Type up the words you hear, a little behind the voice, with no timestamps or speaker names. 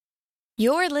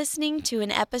You're listening to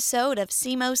an episode of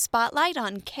SEMO Spotlight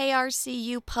on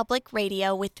KRCU Public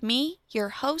Radio with me, your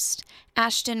host,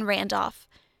 Ashton Randolph.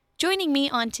 Joining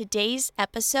me on today's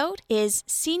episode is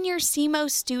senior SEMO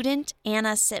student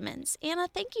Anna Simmons. Anna,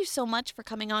 thank you so much for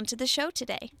coming on to the show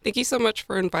today. Thank you so much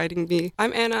for inviting me.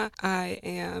 I'm Anna. I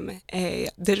am a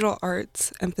digital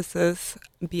arts emphasis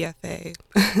BFA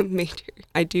major.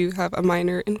 I do have a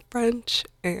minor in French,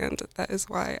 and that is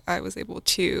why I was able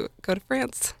to go to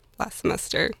France last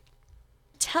semester.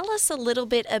 Tell us a little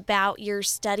bit about your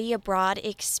study abroad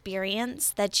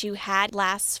experience that you had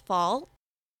last fall.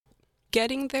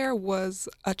 Getting there was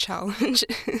a challenge.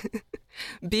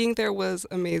 Being there was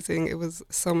amazing. It was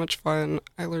so much fun.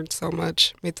 I learned so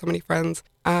much, made so many friends.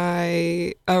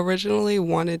 I originally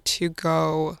wanted to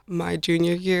go my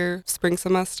junior year spring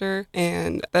semester,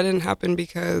 and that didn't happen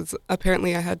because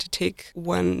apparently I had to take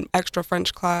one extra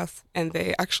French class, and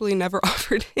they actually never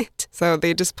offered it. So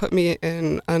they just put me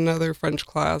in another French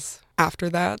class after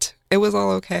that. It was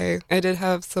all okay. I did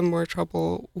have some more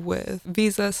trouble with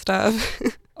visa stuff.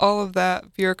 All of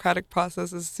that bureaucratic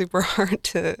process is super hard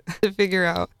to figure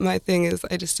out. My thing is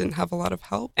I just didn't have a lot of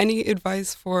help. Any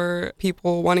advice for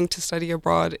people wanting to study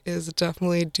abroad is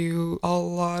definitely do a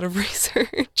lot of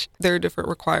research. There are different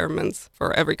requirements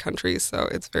for every country, so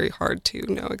it's very hard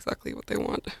to know exactly what they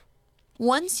want.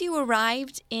 Once you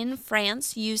arrived in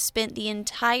France, you spent the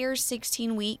entire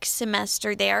 16-week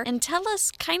semester there. And tell us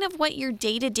kind of what your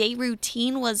day-to-day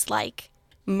routine was like.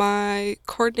 My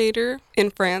coordinator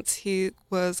in France, he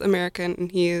was American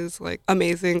and he is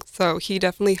amazing. So he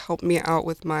definitely helped me out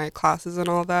with my classes and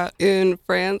all that. In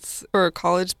France, for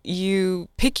college, you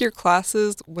pick your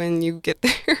classes when you get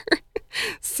there.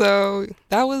 So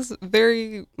that was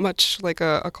very much like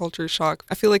a culture shock.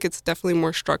 I feel like it's definitely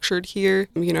more structured here.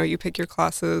 You know, you pick your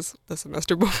classes the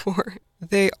semester before.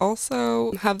 They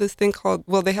also have this thing called,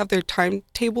 they have their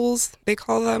timetables, they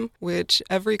call them, which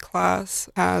every class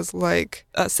has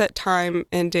a set time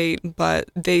and date, but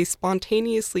they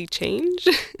spontaneously change.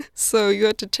 So you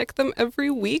had to check them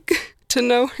every week to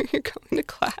know where you're going to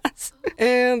class.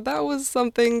 And that was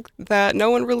something that no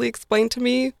one really explained to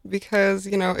me because,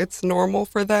 it's normal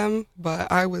for them, but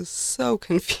I was so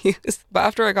confused. But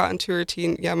after I got into a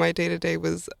routine, my day-to-day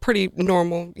was pretty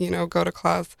normal, go to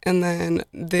class. And then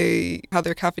they have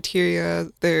their cafeteria,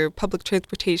 their public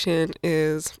transportation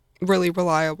is really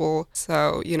reliable.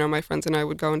 So, my friends and I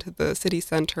would go into the city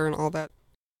center and all that.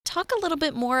 Talk a little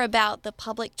bit more about the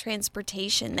public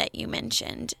transportation that you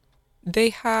mentioned.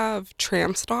 They have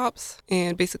tram stops,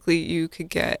 and basically you could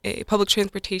get a public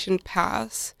transportation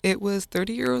pass. It was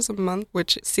 30 euros a month,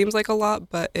 which seems like a lot,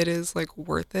 but it is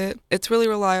worth it. It's really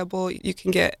reliable. You can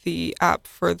get the app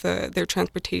for their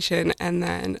transportation, and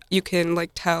then you can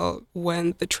tell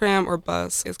when the tram or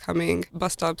bus is coming.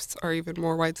 Bus stops are even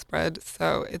more widespread,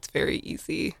 so it's very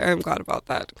easy. I'm glad about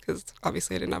that because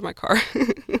obviously I didn't have my car.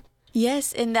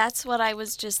 Yes, and that's what I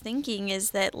was just thinking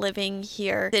is that living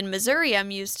here in Missouri,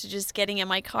 I'm used to just getting in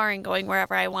my car and going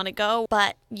wherever I want to go,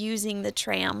 but using the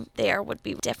tram there would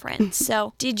be different.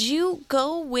 So did you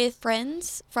go with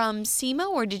friends from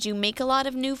SEMO or did you make a lot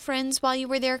of new friends while you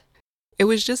were there? It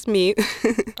was just me.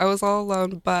 I was all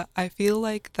alone, but I feel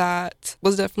like that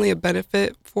was definitely a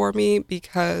benefit for me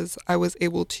because I was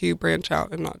able to branch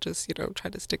out and not just,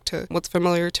 try to stick to what's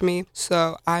familiar to me.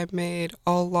 So I made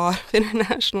a lot of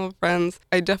international friends.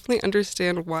 I definitely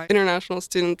understand why international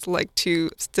students like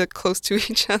to stick close to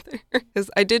each other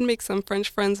because I did make some French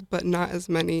friends, but not as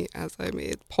many as I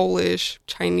made Polish,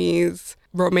 Chinese,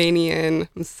 Romanian.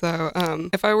 So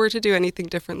if I were to do anything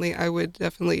differently, I would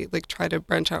definitely try to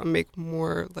branch out and make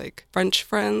more French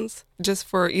friends just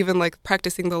for even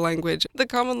practicing the language. The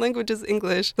common language is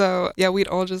English. So yeah, we'd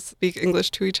all just speak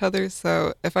English to each other.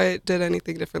 So if I did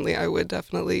anything differently, I would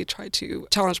definitely try to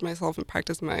challenge myself and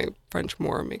practice my French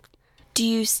more. Do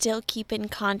you still keep in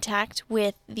contact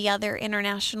with the other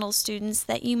international students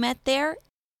that you met there?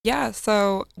 Yeah,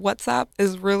 so WhatsApp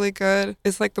is really good.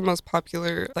 It's the most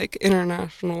popular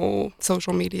international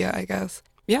social media, I guess.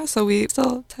 Yeah, so we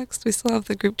still text, we still have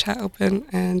the group chat open,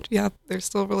 and yeah, they're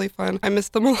still really fun. I miss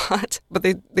them a lot, but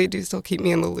they do still keep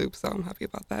me in the loop, so I'm happy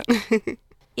about that.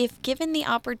 If given the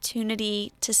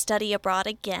opportunity to study abroad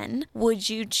again, would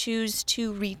you choose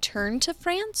to return to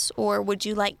France or would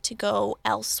you like to go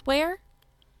elsewhere?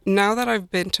 Now that I've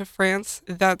been to France,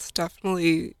 that's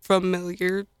definitely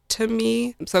familiar to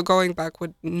me. So going back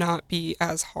would not be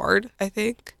as hard, I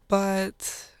think.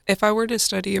 But if I were to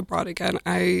study abroad again,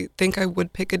 I think I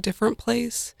would pick a different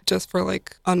place just for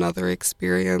another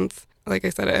experience. Like I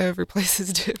said, every place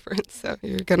is different. So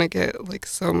you're going to get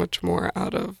so much more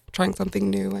out of trying something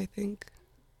new, I think.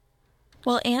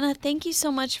 Well, Anna, thank you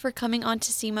so much for coming on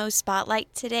to SEMO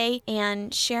Spotlight today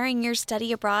and sharing your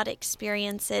study abroad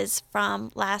experiences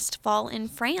from last fall in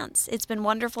France. It's been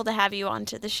wonderful to have you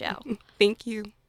onto the show. Thank you.